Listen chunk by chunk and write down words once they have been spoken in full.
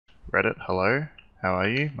Reddit, hello. How are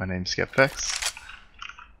you? My name's Skepfex.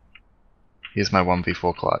 Here's my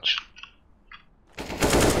 1v4 clutch.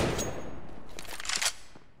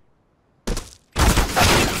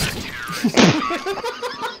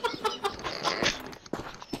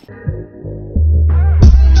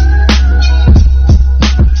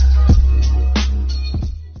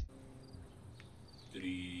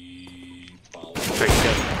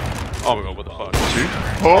 Oh my god, what the fuck? Two?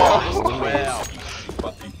 Oh! Wow.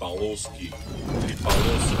 ПОЛОСКИ.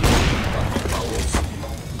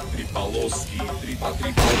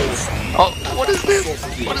 Oh, what is this?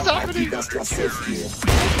 What is happening?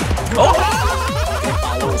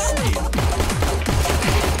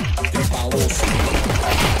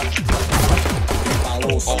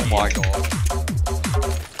 Oh my god.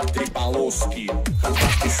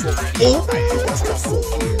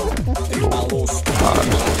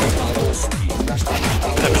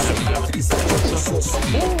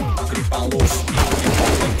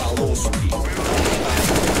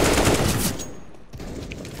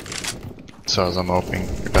 So as I'm hoping,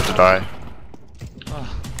 you're about to die.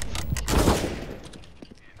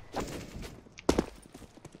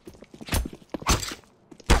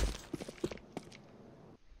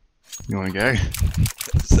 You wanna go?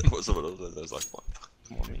 What's up with those? I was like, what?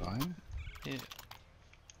 Come on, Fine. Yeah.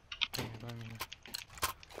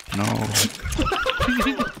 No.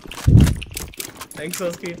 Thanks,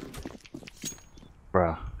 Oski.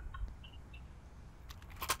 Bruh.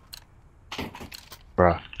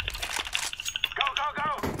 Bruh.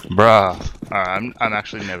 Bruh. Alright, I'm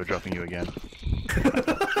actually never dropping you again.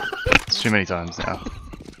 It's too many times now.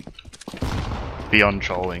 Beyond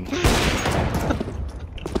trolling.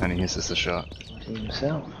 And he misses the shot.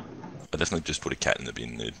 Himself. I definitely just put a cat in the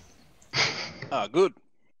bin, Nude. Ah, good.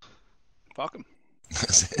 Fuck him.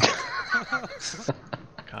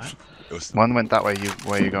 Okay. One went that way,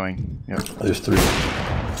 where are you going? Yep. There's three.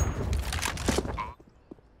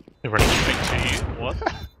 They're running straight to you. What?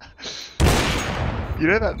 You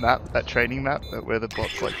know that map, that training map, where the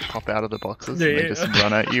bots like pop out of the boxes Yeah, and they yeah. just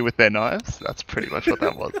run at you with their knives? That's pretty much what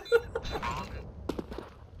that was.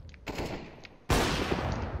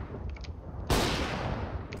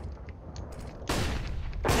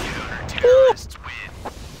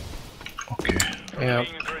 Okay. Yeah.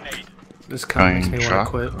 This kind of makes me want to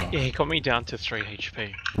quit. Yeah, he got me down to 3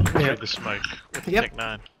 HP. Yeah. Through the smoke with the Yep. Tech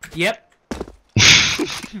 9. Yep.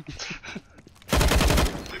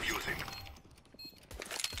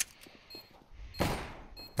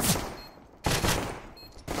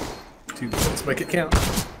 Let's make it count.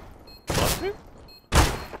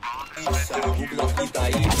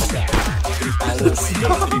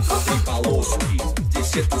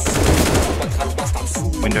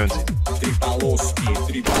 Window and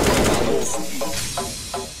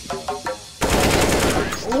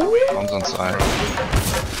Bombs on side.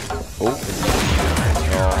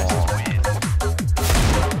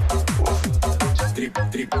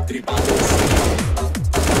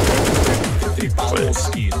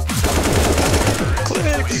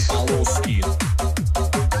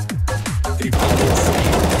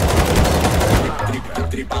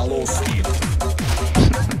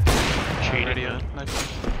 Cheated.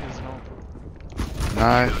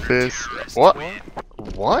 Knife this. What?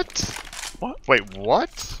 What? What? Wait,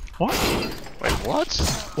 what? What? Wait, what?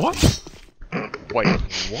 What? Wait,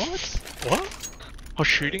 what? What? I was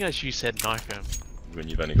shooting as you said knife him. When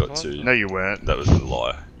you've only got two. No, you weren't. That was a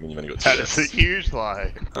lie. When you've only got two. That is a huge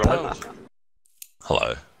lie.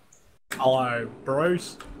 Hello. Hello,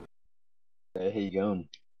 bros. Hey, how you going?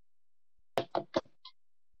 I'll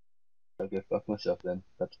go fuck myself then.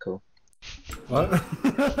 That's cool. What?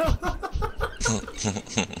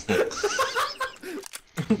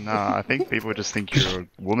 Nah, I think people just think you're a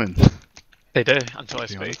woman. They do, until I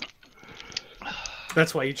speak.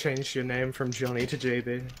 That's why you changed your name from Johnny to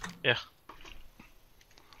JB. Yeah.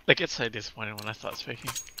 They get so disappointed when I start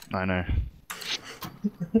speaking. I know.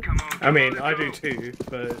 I mean, I do too,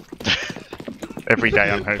 but... Every day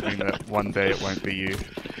I'm hoping that one day it won't be you.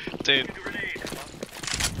 Dude.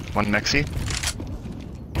 One next to you.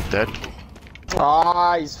 Dead.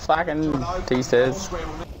 Ah, he's fucking T-says.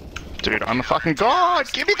 Dude, I'm a fucking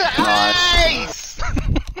god! Give me the ace!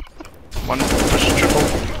 One push triple,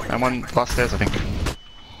 and one plus stairs, I think.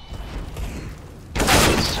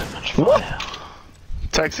 What?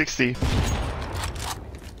 Tag 60.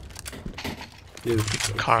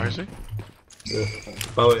 Car, is he? Yeah.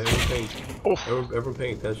 By the way, everyone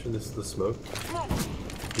paying attention, this is the smoke.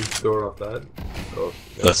 You can store it off that. Oh,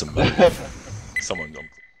 yeah. That's amazing. Someone gone.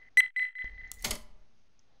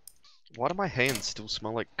 Why do my hands still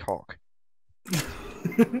smell like cock?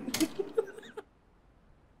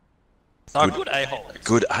 No, good a-hole.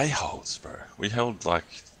 Good a-holes, bro. We held like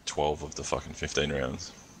 12 of the fucking 15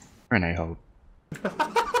 rounds. You're an a-hole.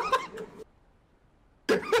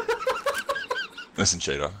 Listen,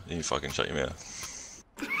 cheater, you fucking shut your mouth.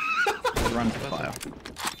 Run for fire.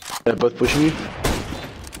 They're both pushing you.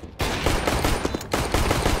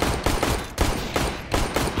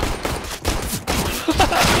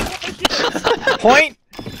 Point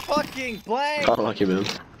fucking blank! I don't like you, man.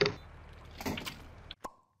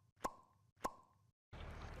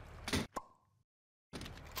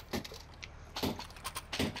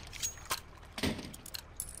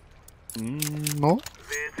 More?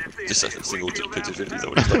 Just a single P250, is that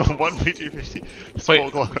what it's done? One P250.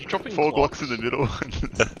 Wait, Four dropping Glocks in the middle.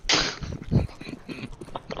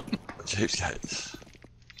 Cheapskates.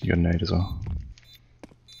 You got a nade as well.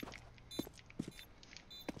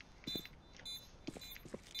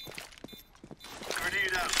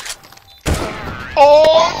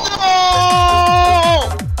 Oh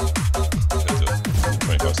no!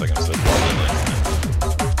 25 seconds to go.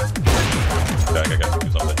 He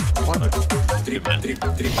was on there.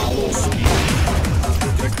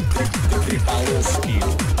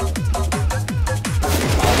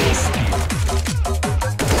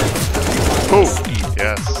 Oh,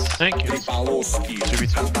 yes. Thank you.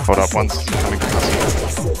 2v2. Hold up, one's coming from us.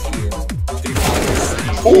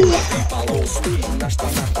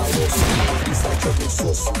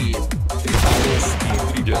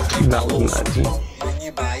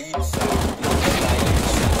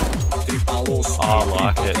 I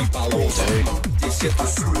like it.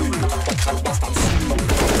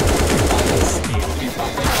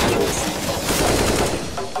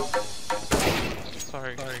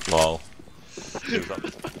 Sorry. Lol.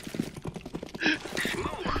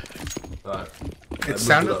 It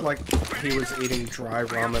sounded like he was eating dry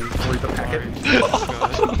ramen through the packet.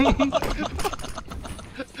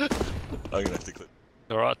 I'm gonna have to click.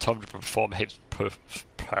 Alright, time to perform heaps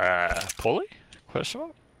poorly? Question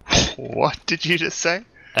mark? What did you just say?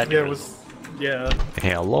 Yeah, it was. Yeah.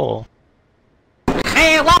 Hello.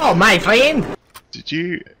 Hello, my friend! Did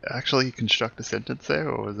you actually construct a sentence there,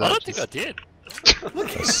 or was that I don't just... think I did.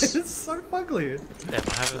 Look, it's so ugly. Damn,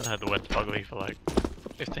 I haven't had the word ugly for like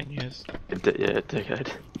 15 years. Yeah, a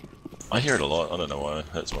decade. I hear it a lot, I don't know why, it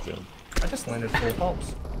hurts my feeling. I just landed 4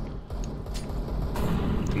 pops.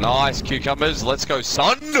 Nice cucumbers, let's go,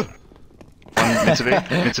 son! Mid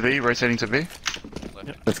to B, rotating to B.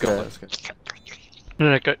 Let's go, let's go.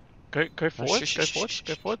 No, go forwards, go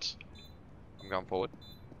forwards. I'm going forward.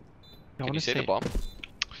 I Can wanna you see the bomb?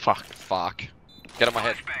 Fuck. Fuck. Get on my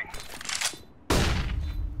head.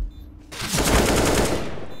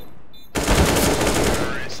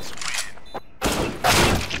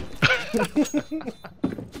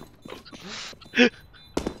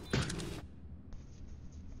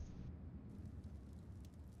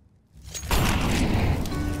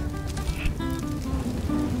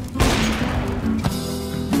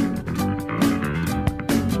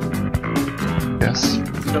 Yes.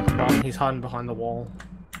 He's got the bomb, he's hiding behind the wall.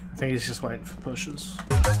 I think he's just waiting for pushes.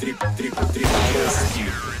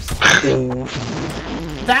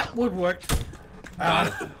 That would work.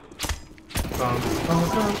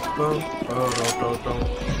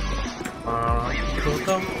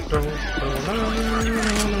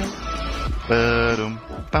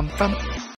 Bum bum.